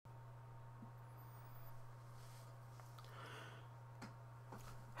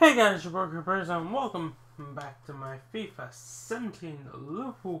Hey guys, your broker person, and welcome back to my FIFA 17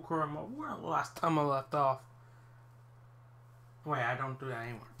 Liverpool career mode. Where the last time I left off? Wait, I don't do that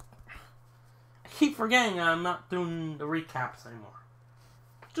anymore. I keep forgetting I'm not doing the recaps anymore.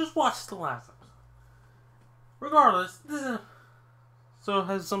 Just watch the last episode. Regardless, this is so it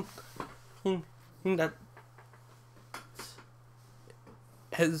has something that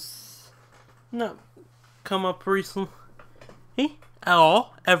has not come up recently. At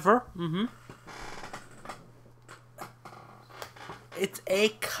all, ever. It's a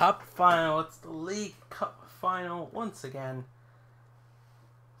cup final. It's the League Cup final once again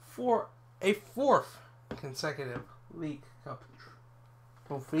for a fourth consecutive League Cup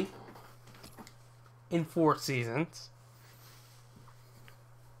trophy in 4 seasons.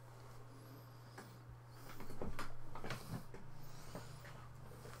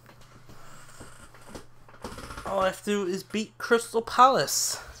 All I have to do is beat Crystal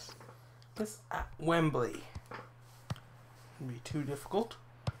Palace. This at Wembley. Wouldn't be too difficult.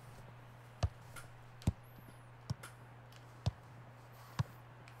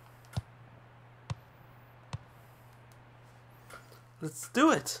 Let's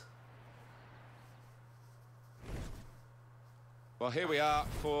do it. Well, here we are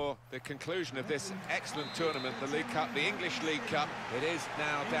for the conclusion of this excellent tournament, the League Cup, the English League Cup. It is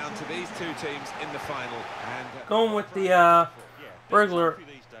now down to these two teams in the final. And going with the regular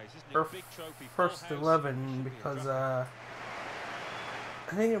or first 11 because I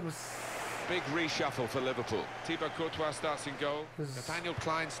think it was big reshuffle for Liverpool. Thibaut Courtois starts in goal. Nathaniel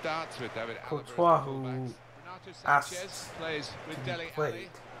Klein starts with David Courtois, who asked plays with Dele Alli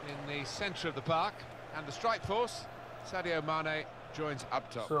in the centre of the park, and the strike force. Sadio Mane joins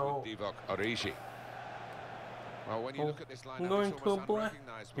up top with Divock Origi. Well, when you look at this lineup, I'm going to black.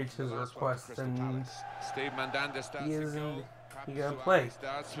 It's his request, and Steve Mandanda starts in goal. He gonna play.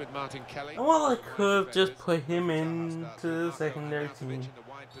 Starts with Martin Kelly. And while I could have just put him into the secondary team,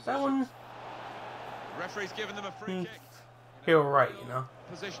 that one, referee's given them a free kick. You're right, you know.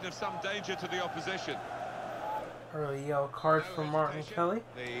 Position of some danger to the opposition. Early yellow card for Martin Kelly.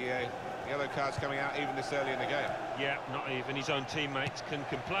 The yellow card's coming out even this early in the game. Yeah, not even his own teammates can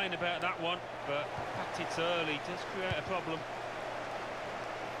complain about that one, but the fact it's early does create a problem.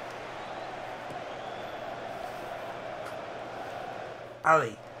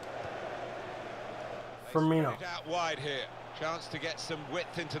 Ali. Firmino. Out wide here. Chance to get some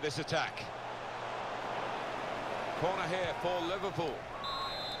width into this attack. Corner here for Liverpool.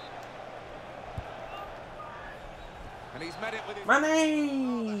 And he's met it with his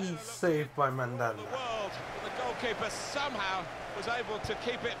Mane! Saved by Mandanda. The goalkeeper somehow was able to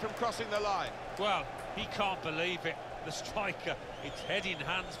keep it from crossing the line. Well, he can't believe it. The striker, it's head in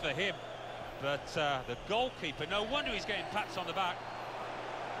hands for him. But the goalkeeper, no wonder he's getting pats on the back.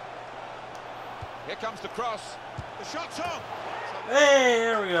 Here comes the cross. The shot's on. Hey,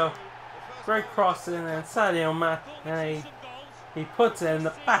 there we go. Great cross in, and Sadio Mane, he puts it in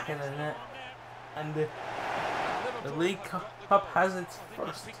the back of the net. And the League Cup has its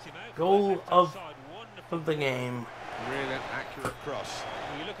first goal of the game. Really accurate cross.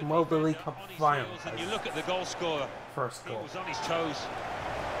 Well, the League Cup final. And you look at the goal scorer. First goal. He was on his toes.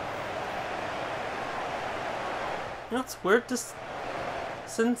 You know, it's weird.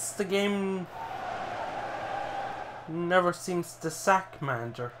 Since the game never seems to sack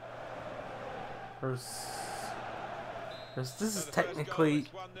manager. This is technically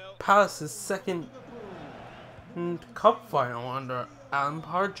Palace's second cup final under Alan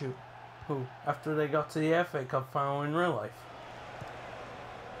Pardew, who, after they got to the FA Cup final in real life,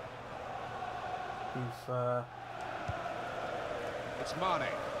 it's Mane.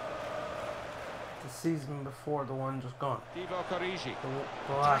 The season before the one just gone. Divock Origi. The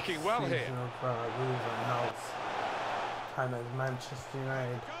last Attacking well season here. of Wolves time as Manchester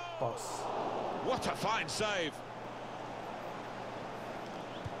United boss. What a fine save.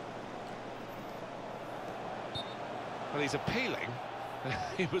 Well, he's appealing.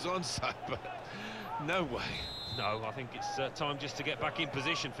 He was onside, but no way. No, I think it's time just to get back in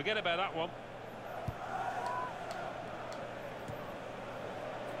position. Forget about that one.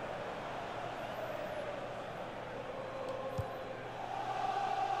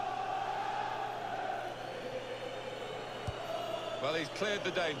 Well, he's cleared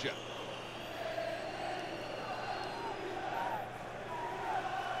the danger.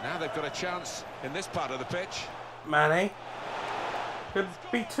 Now they've got a chance in this part of the pitch. Mane. Could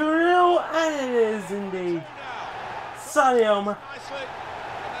be 2-0, and it is indeed. Sadio Mane.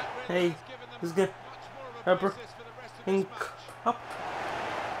 Hey, he's good. In cup.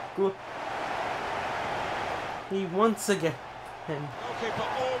 He once again And Goalkeeper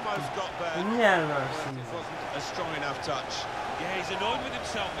almost got there. yeah, another But season. it wasn't a strong enough touch. Yeah, he's annoyed with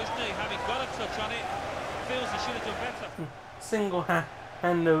himself, isn't he? Having got a touch on it, feels he should have done better.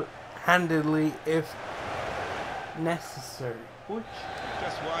 Single-handedly, if necessary. Which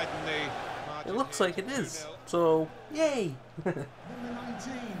Just widen the margin. it looks here like to it is. 2-0. So, yay! Number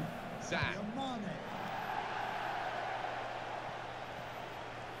 19, Zan. Mane.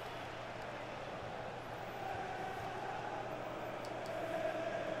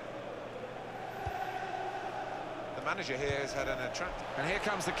 The manager here has had an attractive... And here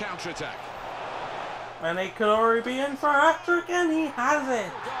comes the counter-attack. And he could already be in for a hat-trick, and he has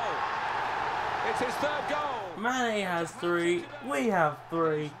it! Goal. It's his third goal. Mane has 3, we have 3,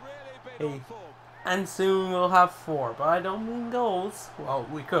 Really been on Hey. form. and soon we'll have 4, but I don't mean goals. Well,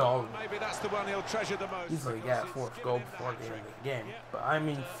 we could all Maybe that's the one he'll treasure the most. easily because get a it's 4th given goal him the before the end hat-trick. of the game, but I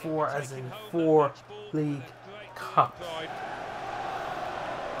mean 4 as in 4 League Cup.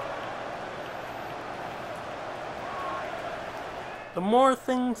 The more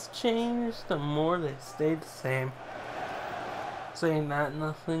things change, the more they stay the same. Saying that,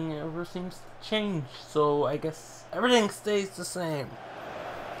 nothing ever seems to change, so I guess everything stays the same.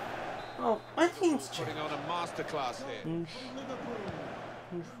 Well, my team's changed. Putting on a masterclass here.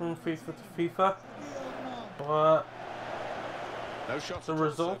 From FIFA to FIFA, but No shots the at all so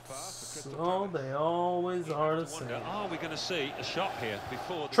results, far for Crystal oh, Palace. they always are the same. Are we going to see a shot here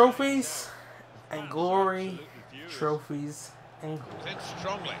before the Trophies and Fans glory, absolutely furious. trophies and glory. In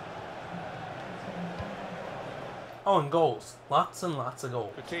strongly. Oh, and goals. Lots and lots of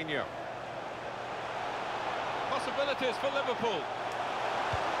goals. Coutinho. Possibilities for Liverpool.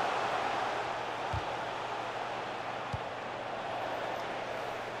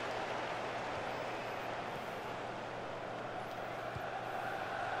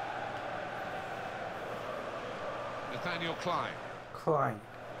 Nathaniel Klein. Klein.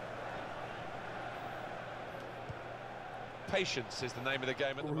 Patience is the name of the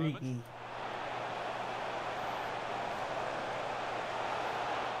game at the moment. Origi.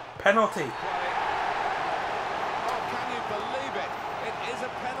 Penalty. Oh, can you believe it? It is a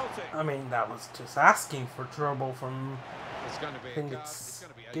penalty. I mean, that was just asking for trouble from... It's going to be I a think card. it's It's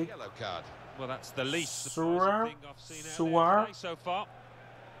going to be a Gig- yellow card. Well, that's the least Suar? surprising thing I've seen out Suar? there today so far.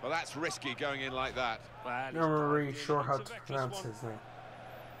 Well, that's risky going in like that. Well, I'm he's not really dived in sure and how it's to a vexed pronounce one. his name.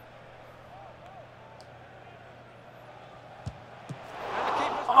 And the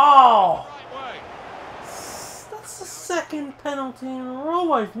keeper's Oh! the right way. That's the second penalty in a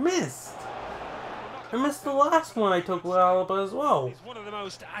row I've missed. I missed the last one I took with Alaba as well. He's one of the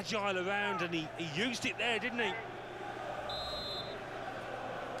most agile around, and he used it there, didn't he?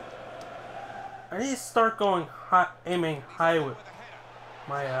 I need to start going high, aiming high with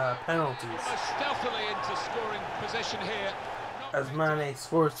my penalties. Almost stealthily into scoring position here. As Mane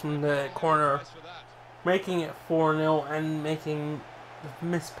scores from the corner, Nice for that. making it 4-0 and making the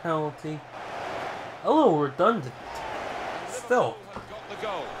missed penalty a little redundant. Still, Liverpool have got the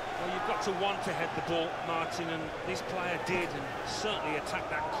goal. Well, you've got to want to head the ball, Martin, and this player did, and certainly attacked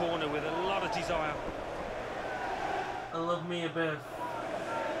that corner with a lot of desire. I love me a bit of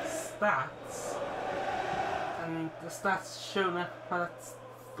stats, and the stats show that that's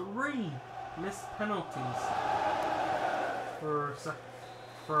 3 missed penalties for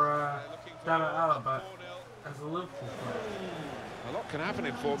David Alaba 4-0. as a Liverpool player. A lot can happen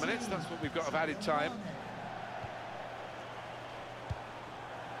in 4 minutes. That's what we've got of added time.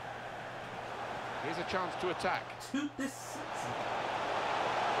 Here's a chance to attack. 2 this season,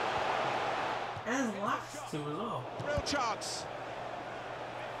 and his last 2 as well. Real chance.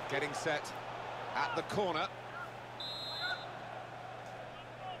 Getting set at the corner.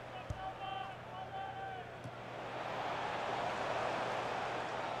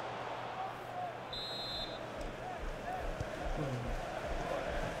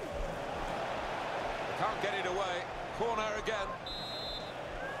 Can't get it away. Corner again.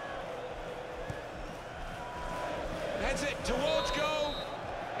 Heads it towards goal.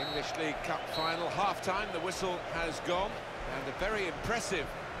 English League Cup final, half-time. The whistle has gone. And a very impressive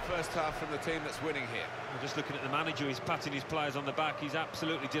first half from the team that's winning here. Well, just looking at the manager, he's patting his players on the back. He's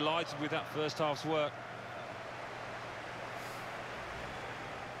absolutely delighted with that first half's work.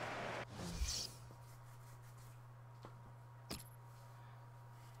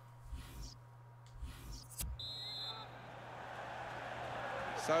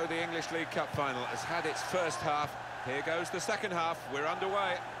 So the English League Cup final has had its first half. Here goes the second half. We're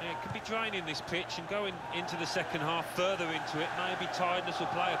underway. Yeah, it could be draining this pitch, and going into the second half, further into it, maybe tiredness will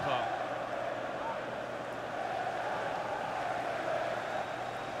play a part.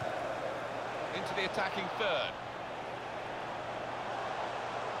 Into the attacking third.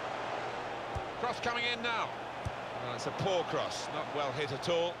 Cross coming in now. Well, it's a poor cross, not well hit at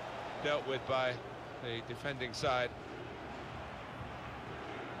all. Dealt with by the defending side.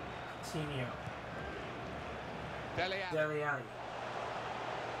 Coutinho. Dele Dele Alli.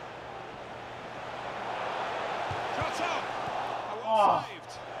 Shot on! Oh.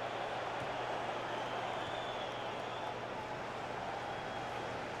 Saved.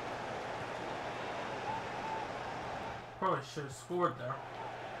 Probably should have scored there.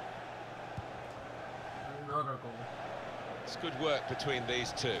 Another goal. It's good work between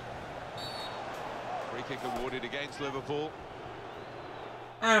these two. Free kick awarded against Liverpool.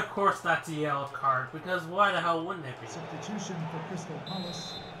 And of course that's a yellow card, because why the hell wouldn't it be? Substitution for Crystal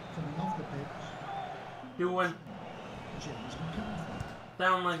Palace coming off the pitch. Doing James McCarthy.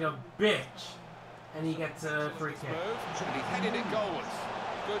 down like a bitch, and he gets a free kick. And he headed it goalwards.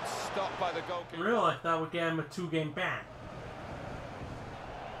 Good stop by the goalkeeper. In real life, that would get him a 2-game ban.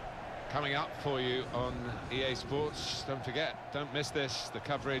 Coming up for you on EA Sports. Don't forget, don't miss this, the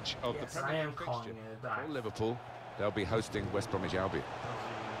coverage of Yes, the I Premier am League calling fixture it a dive. for Liverpool. They'll be hosting West Bromwich Albion.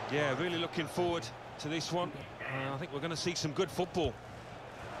 Yeah, really looking forward to this one. I think we're going to see some good football.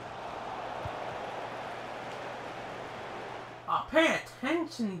 Oh, pay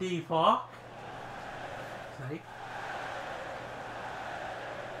attention, Divock. Okay.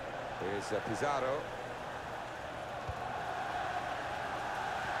 Here's Pizarro.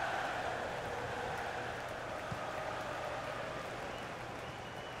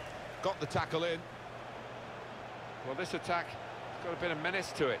 Got the tackle in. Well, this attack has got a bit of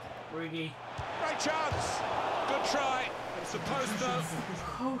menace to it. Riggy. Great chance! Good try. It's supposed to.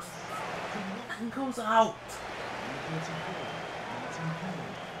 Post. And goes out.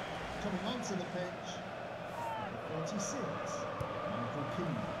 Coming onto the pitch, number 46, Michael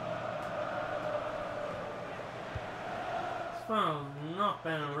Keane. Well, not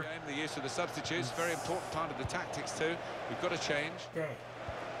been a The use of the substitutes, very important part of the tactics too. We've got to change. day.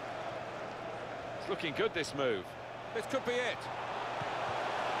 It's looking good, this move. This could be it.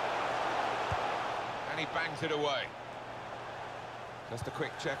 And he bangs it away. Just a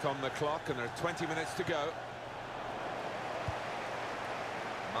quick check on the clock, and there are 20 minutes to go.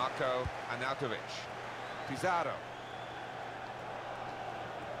 Marco Arnautovic. Pizarro.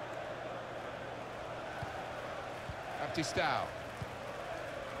 Baptistao.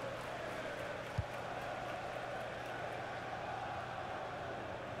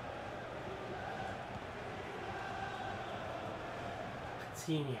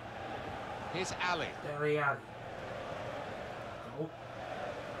 Coutinho. Here's Ali. Dele Alli. Go.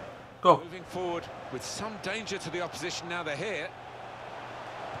 Go. Moving forward with some danger to the opposition now they're here.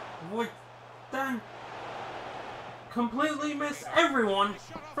 Avoid. Then. Completely miss everyone.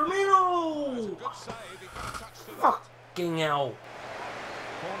 Firmino! Good save. He can't touch the Fucking hell.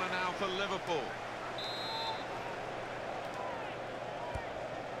 corner now for Liverpool.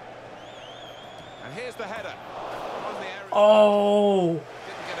 And here's the header. On the area. Oh!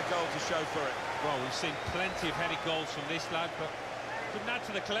 Didn't get a goal to show for it. Well, we've seen plenty of headed goals from this lad, but couldn't add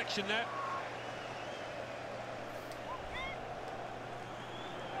to the collection there.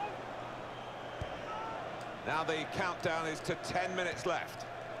 Now the countdown is to 10 minutes left.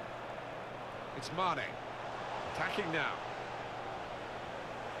 It's Mane. Attacking now.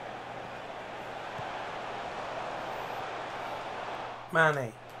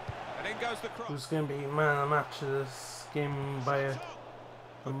 Mane. And in goes the cross. Who's going to be man of the match of this game by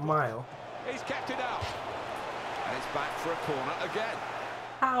a mile. He's kept it out. And it's back for a corner again.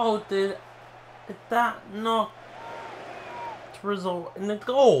 How did that not result in a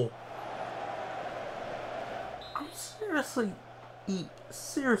goal? I'm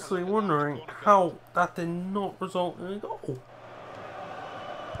seriously wondering how that did not result in a goal.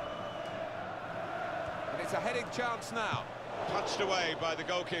 And it's a heading chance now. Punched away by the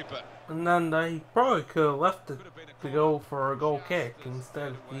goalkeeper. And then they probably could have left it to go for a goal kick.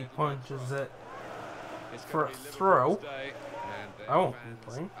 Instead, he punches it for a throw. I won't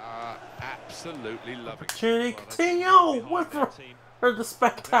complain. Absolutely loving. Opportunity continue for the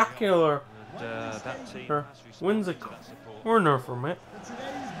spectacular. That team Wins a corner from it. For today's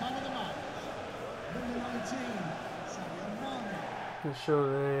man of the match, number 19, Sadio Mane. Gonna show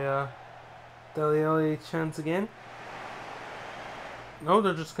the Dele Alli chance again. No,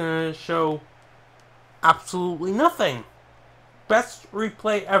 they're just gonna show absolutely nothing. Best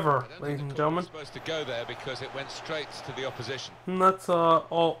replay ever, ladies and gentlemen. Supposed to go there because it went straight to the opposition. And that's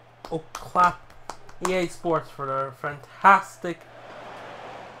all clap EA Sports for their fantastic,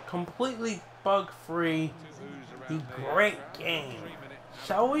 completely bug-free, the great game.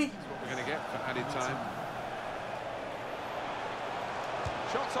 Shall we? That's what we're going to get for added time.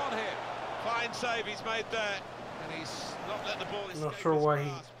 Shots on here. Fine save he's made there, and he's not let the ball escape. Not sure why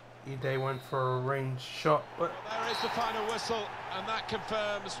they went for a range shot, but well, there is the final whistle, and that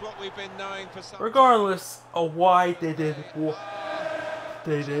confirms what we've been knowing for some regardless of why they did what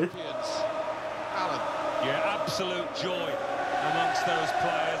they did. Alan. Yeah, absolute joy amongst those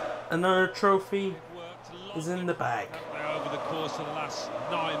players. Another trophy is in the bag. Over the course of the last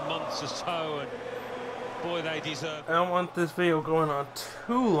 9 months or so, and boy, they deserve. I don't want this video going on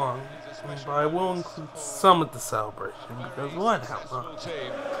too long, but I will include some of the celebration because what happened?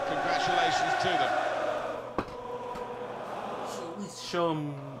 Congratulations to them. So at least show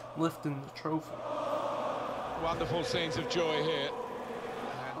them lifting the trophy. Wonderful scenes of joy here.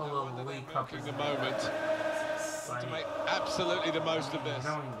 A little League Cup making a moment to make absolutely the most of this.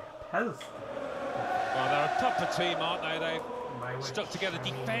 Well, they're a tougher team, aren't they? They've stuck together,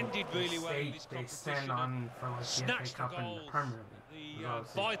 defended really well in this competition. They stand on for like snatched the FA the Cup and goals, the Premier League. the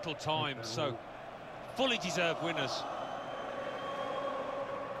vital times, so fully deserved winners.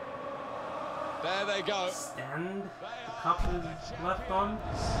 There they go. Stand. The cup is left on.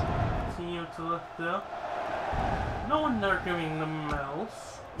 Continue to lift it up. No one they're giving them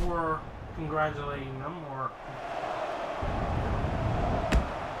medals or congratulating them or.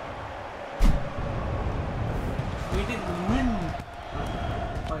 We didn't win.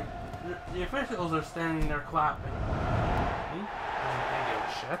 Like the officials are standing there clapping. They give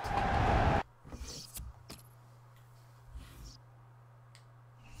a shit.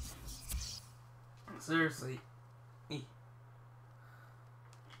 Seriously.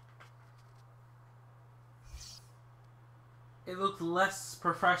 It looked less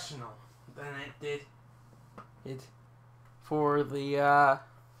professional than it did for the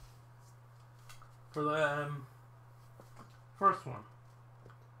first one.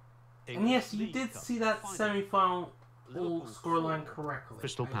 And yes, you did see that semi-final scoreline correctly.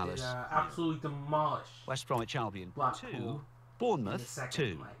 Crystal Palace absolutely demolish West Bromwich Albion Blackpool 2, Bournemouth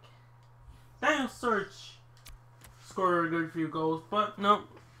 2. Daniel Sturridge scored a good few goals, but no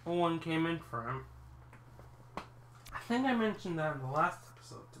one came in for him. I think I mentioned that in the last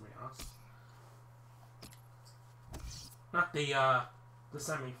episode, to be honest. Not the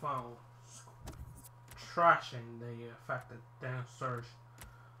semi-final trashing the fact that Daniel Sturridge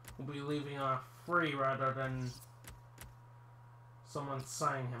will be leaving on a free rather than someone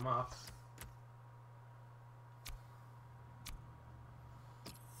signing him up.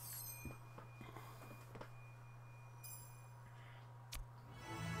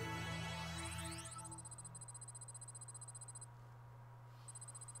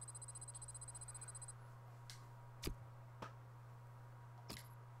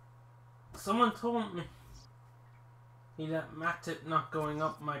 Someone told me that Matip not going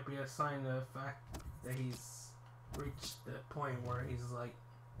up might be a sign of the fact that he's reached the point where he's like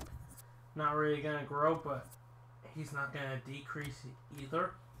not really gonna grow, but he's not gonna decrease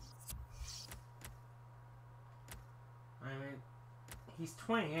either. I mean, he's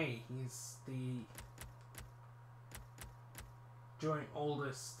 28. He's the joint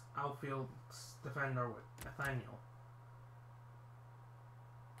oldest outfield defender with Nathaniel.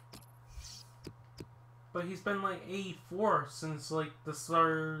 But he's been like 84 since like the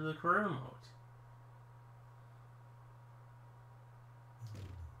start of the career mode.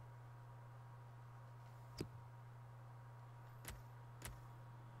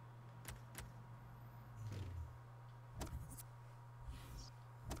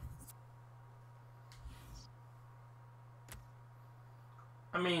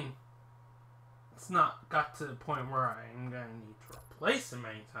 I mean, it's not got to the point where I'm gonna need to replace him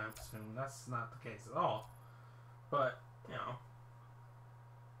anytime soon. That's not the case at all. But, you know.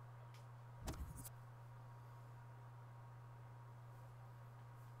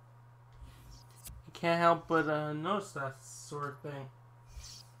 You can't help but notice that sort of thing.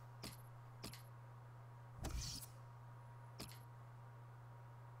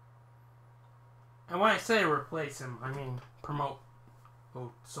 And when I say replace him, I mean promote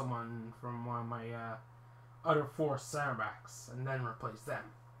someone from one of my other 4 center backs and then replace them.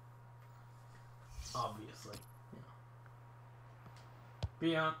 Obviously,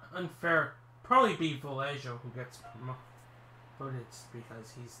 be unfair. Probably be Vallejo who gets promoted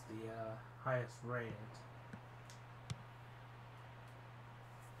because he's the highest rated.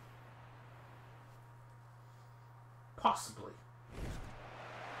 Possibly.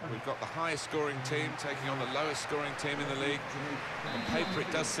 We've got the highest scoring team taking on the lowest scoring team in the league. On paper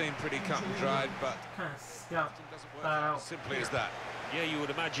it does seem pretty cut and dried, but kind of scout doesn't work out as simply as that. Yeah, you would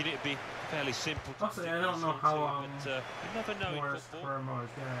imagine it'd be fairly simple. Also, I don't know how long but, you never know in football. is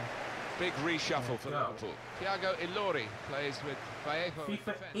going to Big reshuffle for Liverpool. Thiago Ilori plays with Vallejo.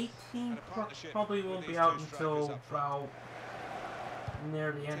 FIFA 18 probably won't be out until about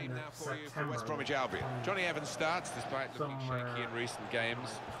near the end of September. West Bromwich Albion. Johnny Evans starts despite looking shaky in recent games.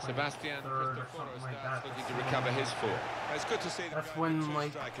 Sebastian Cristoforo starts looking to recover his form. It's good to see them going with two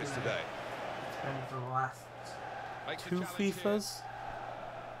strikers today. And for the last two FIFAs,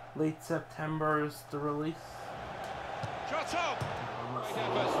 late September is the release. Shot on!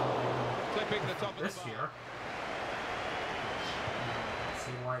 Clipping the top of this the year.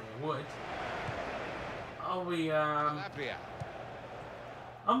 See why they would. I'll be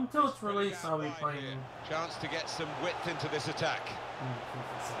until it's released, I'll be playing. Chance to get some width into this attack.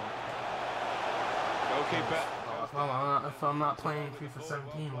 Goalkeeper. If I'm not playing FIFA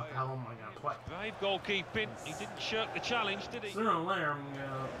 17, what the hell am I going to play? Brave goalkeeping. He didn't shirk the challenge, did he? Sooner or later, I'm going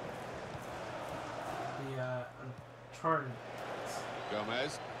to be Uncharted.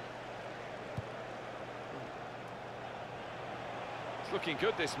 Gomez. It's looking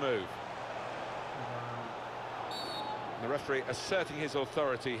good, this move. The referee asserting his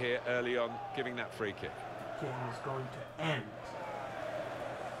authority here early on, giving that free kick. The game is going to end.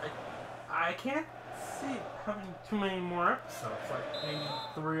 I can't see it having too many more episodes, like maybe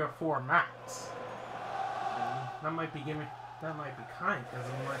 3 or 4 max. That might be kind, because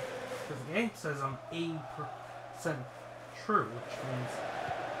the game says I'm 80% true, which means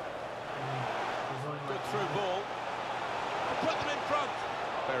there's only good through ball. Put them in front.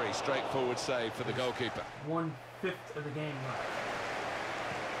 Very straightforward save for the goalkeeper. 1/5 of the game left.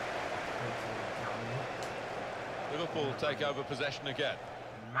 Liverpool take over possession again.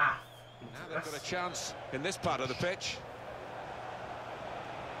 Math. Now they've got a chance in this part of the pitch.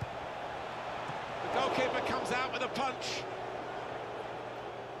 The goalkeeper comes out with a punch.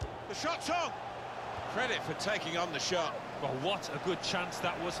 The shot's on. Credit for taking on the shot. Well, what a good chance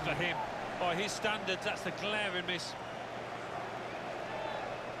that was for him. By his standards, that's a glaring miss.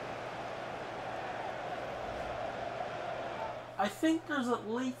 I think there's at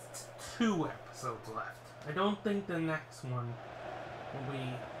least 2 episodes left. I don't think the next one will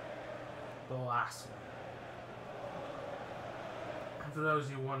be the last one. And for those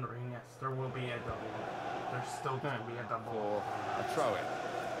of you wondering, yes, there will be a double. There's still going to be a double. Or a throw-in.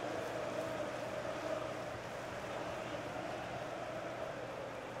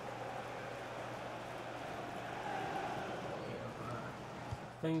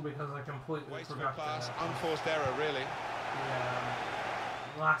 Thing because I completely forgot pass, unforced error, really.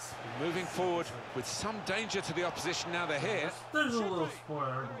 Last moving forward with some danger to the opposition now they're here. There's a little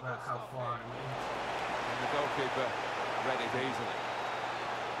spoiler about how far I'm in. And the goalkeeper read it easily.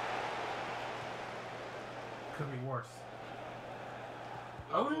 Could be worse.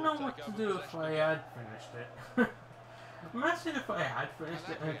 I wouldn't know what to do if I had finished it. Imagine if I had finished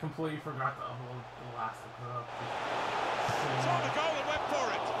it and I completely forgot to upload the last episode. Saw the goal and went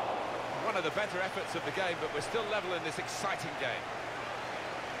for it. One of the better efforts of the game, but we're still level in this exciting game.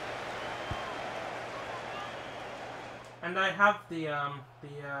 And I have the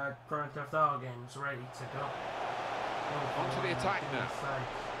Grand Theft Auto games ready to go. On to the attack now. Those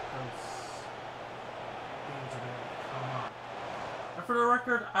games are going to come on. And for the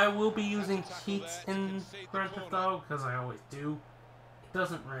record, I will be using cheats in Grand Theft Auto because I always do. It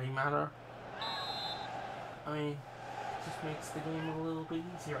doesn't really matter. I mean, it just makes the game a little bit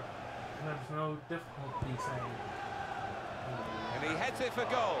easier. And there's no difficulty saying. And he heads it for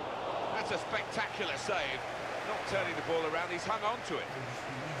goal. That's a spectacular save. Not turning the ball around, he's hung on to it. It'll just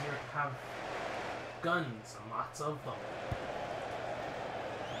be easier to have guns and lots of them.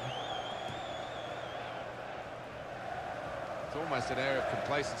 It's almost an air of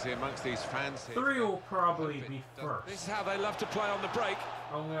complacency amongst these fans here. 3 will probably be first. This is how they love to play on the break.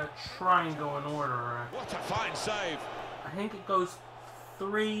 I'm going to try and go in order. What a fine save. I think it goes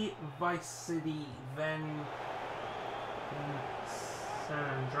 3 Vice City, then San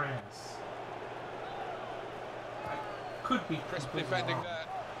Andreas. I could be crisp completely defending wrong. there.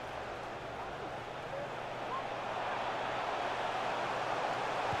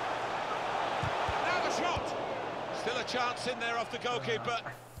 Now the shot. Still a chance in there off the goalkeeper.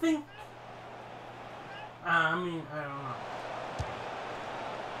 I think. I mean, I don't know.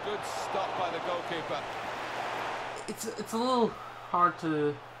 Good stop by the goalkeeper. It's a little hard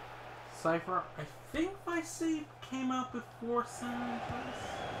to decipher. I think Vice City came out before San Andreas.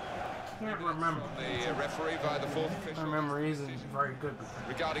 I can't remember. The referee via the fourth official. My memory isn't very good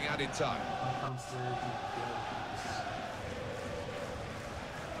regarding added time. when it comes to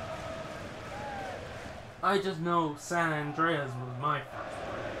I just know San Andreas was my first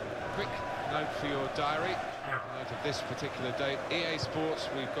one. Quick note for your diary. Note of this particular date. EA Sports,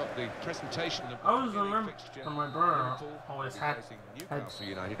 we've got the presentation of I always remember when my brother always had Newcastle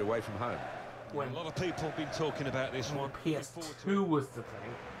United away from home. When a lot of people have been talking about this one. PS2 was the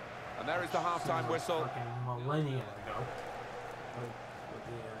thing. And there is the half-time whistle. Fucking millennia ago. With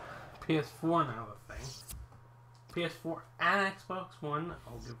the PS4 now the thing. PS4 and Xbox One.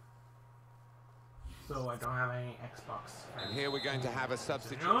 I'll give. So I don't have any Xbox. And here we're going to have a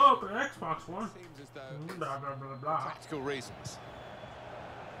substitute. No, but Xbox One. Seems as though Blah blah blah blah. practical reasons.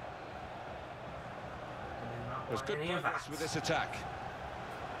 There's good progress with this attack.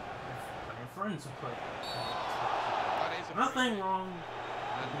 My friends who play. That is Nothing wrong.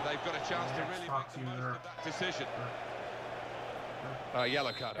 And they've got a chance to really make the most of that decision.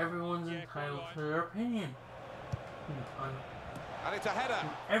 Yellow card. Everyone's entitled to their opinion. And it's a header.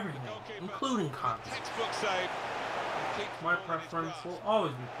 Everything, including content. Textbook save. My preference will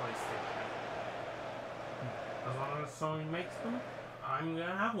always be PlayStation. As long as Sony makes them, I'm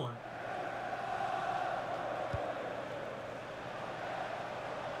gonna have one.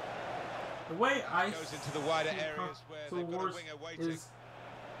 The way I goes into the wider areas where they've got a winger waiting. Is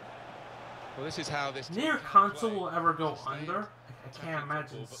well, this is how this neither console will ever go under. I can't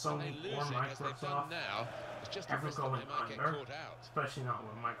imagine Sony or Microsoft ever going under, especially not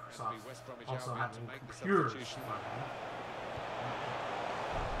with Microsoft also having computers.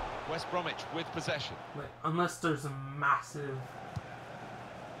 West Bromwich with possession. Like, unless there's a massive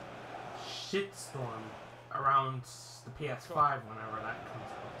shitstorm around the PS5 whenever that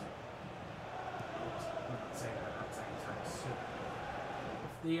comes out. I'm not saying that anytime soon.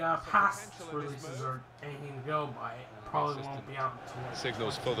 If the past releases are anything to go by, it probably won't be out until like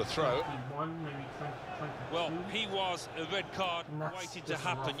Signals for the throw. 2021, maybe 2022. Well, he was a red card waiting to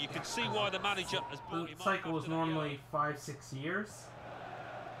happen. You can see why the manager has brought him on. The cycle is normally 5-6 years.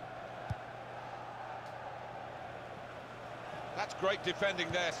 That's great defending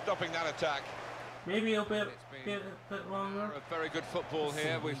there, stopping that attack. Maybe a bit longer. A very good football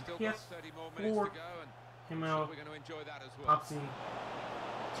here. We've still got 30 more minutes to go, and came out. we're going to enjoy that as well. Obviously,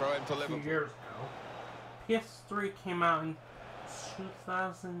 Throw in for a few Liverpool. years ago. PS3 came out in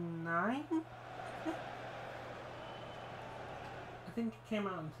 2009. I think it came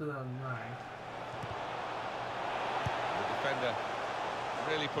out in 2009. The defender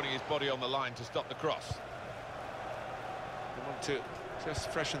really putting his body on the line to stop the cross. They want to just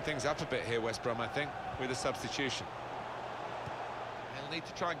freshen things up a bit here, West Brom, I think, with a substitution. They'll need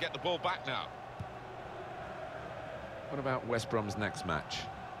to try and get the ball back now. What about West Brom's next match?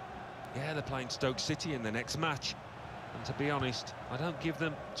 Yeah, they're playing Stoke City in the next match. And to be honest, I don't give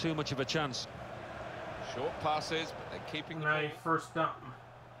them too much of a chance. Short passes, but they're keeping the When I ball. first got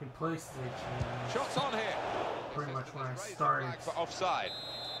in PlayStation, Shots on here. pretty much when I started For offside.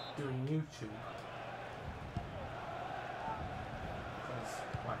 doing YouTube. Because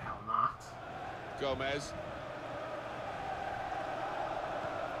why hell not? Gomez.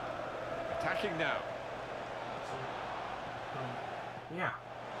 Attacking now. Yeah.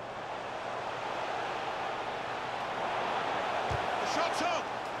 The shot's on.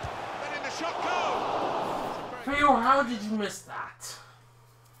 Letting the shot go. Theo, how did you miss that?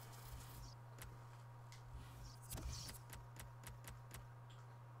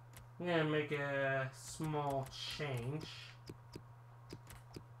 I'm gonna make a small change.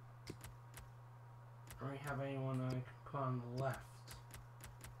 I don't have anyone I can put on the left.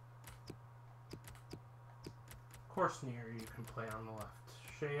 Of course, Nier you can play on the left.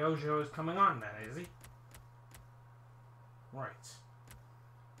 Shea Ojo is coming on then, is he? Right.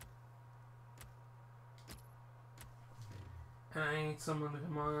 And I need someone to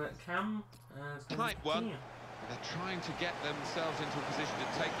come on that cam. Tight one. They're trying to get themselves into a position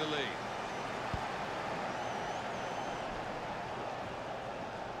to take the lead.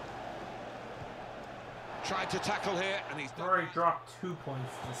 Tried to tackle here, and he's done. Already dropped 2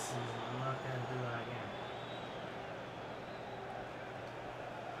 points this season. I'm not going to do that again.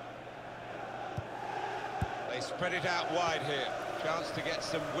 They spread it out wide here. Chance to get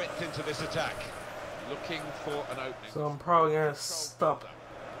some width into this attack. Looking for an opening. So I'm probably going to stop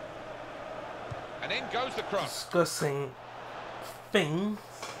And in goes the cross. discussing things.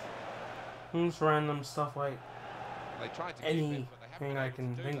 Random stuff like They tried to keep it, but they haven't anything been I able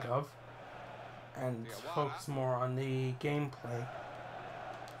can to do think that. of. And focus more on the gameplay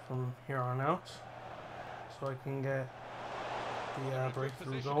from here on out. So I can get the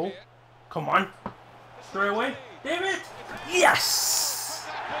breakthrough goal. Come on. Straight away. David! Yes!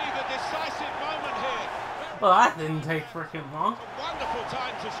 Could that be the decisive moment here? Well, that didn't take freaking long. A wonderful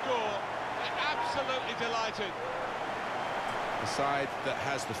time to score. They're absolutely delighted. The side that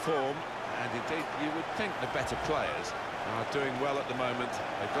has the form And indeed, you would think the better players are doing well at the moment.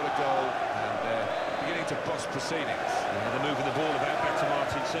 They've got a goal and they're beginning to boss proceedings. Yeah, they're moving the ball about better,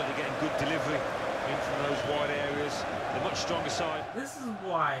 Martin, certainly getting good delivery in from those wide areas. They're much stronger side. This is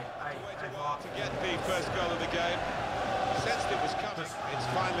why I To get the first goal of the game. Sensed it was coming. It's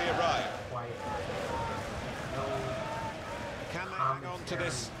finally arrived. Can they hang on to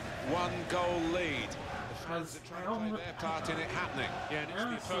this one-goal lead? The fans are trying to play their part in it happening. Yeah,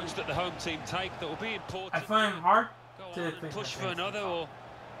 and it's the approach that the home team take that will be important. I find it hard Go on and push for another, or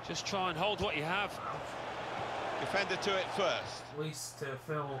just try and hold what you have. Defender to it first. At least to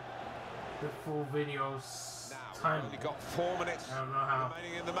fill the full video's time. We've only got 4 minutes I don't know how.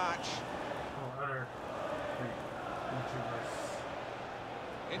 remaining in the match. Other YouTubers.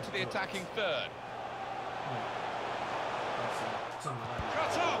 Into the attacking third.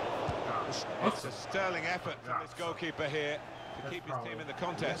 Shut up! It's a sterling effort from this goalkeeper here to keep his team in the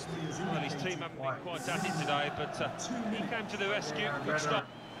contest. Well, his team haven't been quite at it today, but he came to the rescue. Good stop.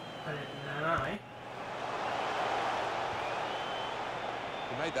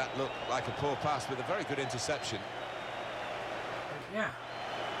 He made that look like a poor pass with a very good interception. Yeah.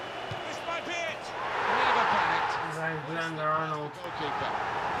 This might be it! Never panicked. Alexander Arnold Goalkeeper.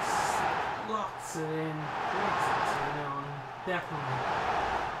 slots it in, definitely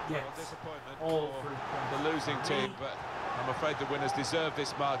gets Disappointment all for 3 the losing team, but I'm afraid the winners deserve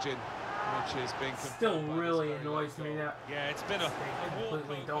this margin, which is being still really annoys me that yeah, it's been a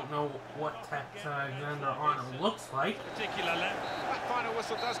completely don't know what Alexander Arnold looks like. particular left. That final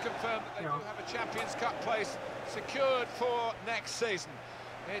whistle does confirm that they do have a Champions Cup place secured for next season.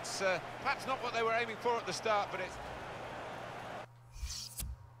 It's perhaps not what they were aiming for at the start, but it's...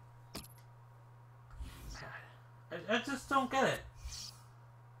 I just don't get it.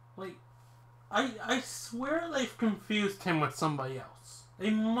 Like, I swear they've confused him with somebody else. They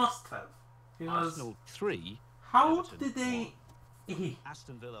must have. Because Arsenal 3. how Everton did they... 1.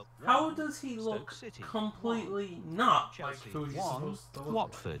 Aston Villa 1. How does he look Stoke City, completely 1. not Chelsea like who he's 1. supposed to look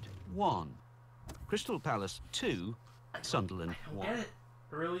Watford 1. Crystal Palace 2. Sunderland like? I 1. get it.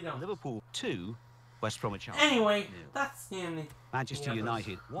 I really don't. Liverpool 2. West Bromwich Albion Anyway, 0. that's the ending. Manchester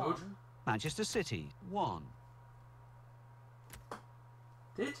United 1. Coach? Manchester City 1.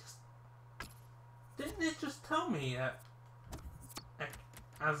 Didn't it just tell me that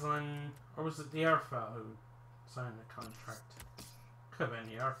Aslan, or was it the Arfa who signed the contract? Could have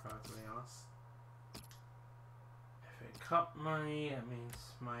been the Arfa, to be honest. If it cup money, that means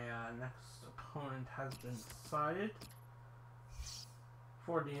my next opponent has been decided.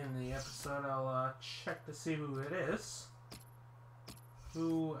 Before the end of the episode, I'll check to see who it is.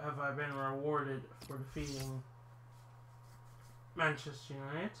 Who have I been rewarded for defeating Manchester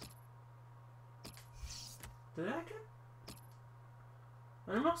United? Did I get?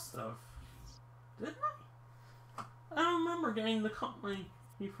 I must have. Didn't I? I don't remember getting the cup money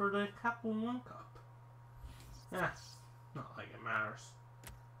for the Capital One Cup. Yeah, not like it matters.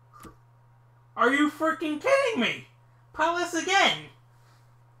 Are you freaking kidding me? Palace again?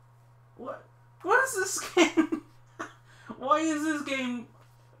 What is this game? Why is this game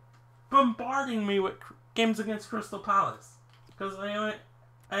bombarding me with games against Crystal Palace? Because I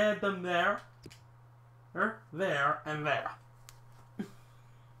had them there, and there.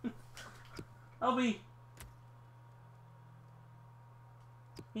 I'll be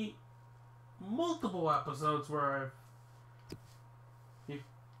multiple episodes where I've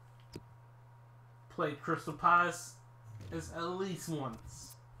played Crystal Palace is at least once.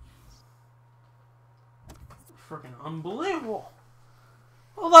 Freaking unbelievable.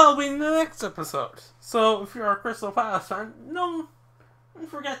 Well, that'll be in the next episode. So if you're a Crystal Palace fan, don't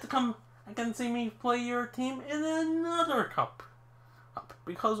forget to come and see me play your team in another cup.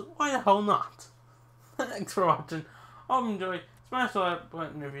 Because why the hell not? Thanks for watching. Hope you enjoyed. Smash the like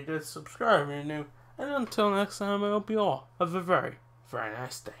button if you did. Subscribe if you're new. And until next time, I hope you all have a very, very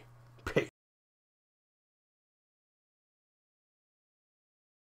nice day.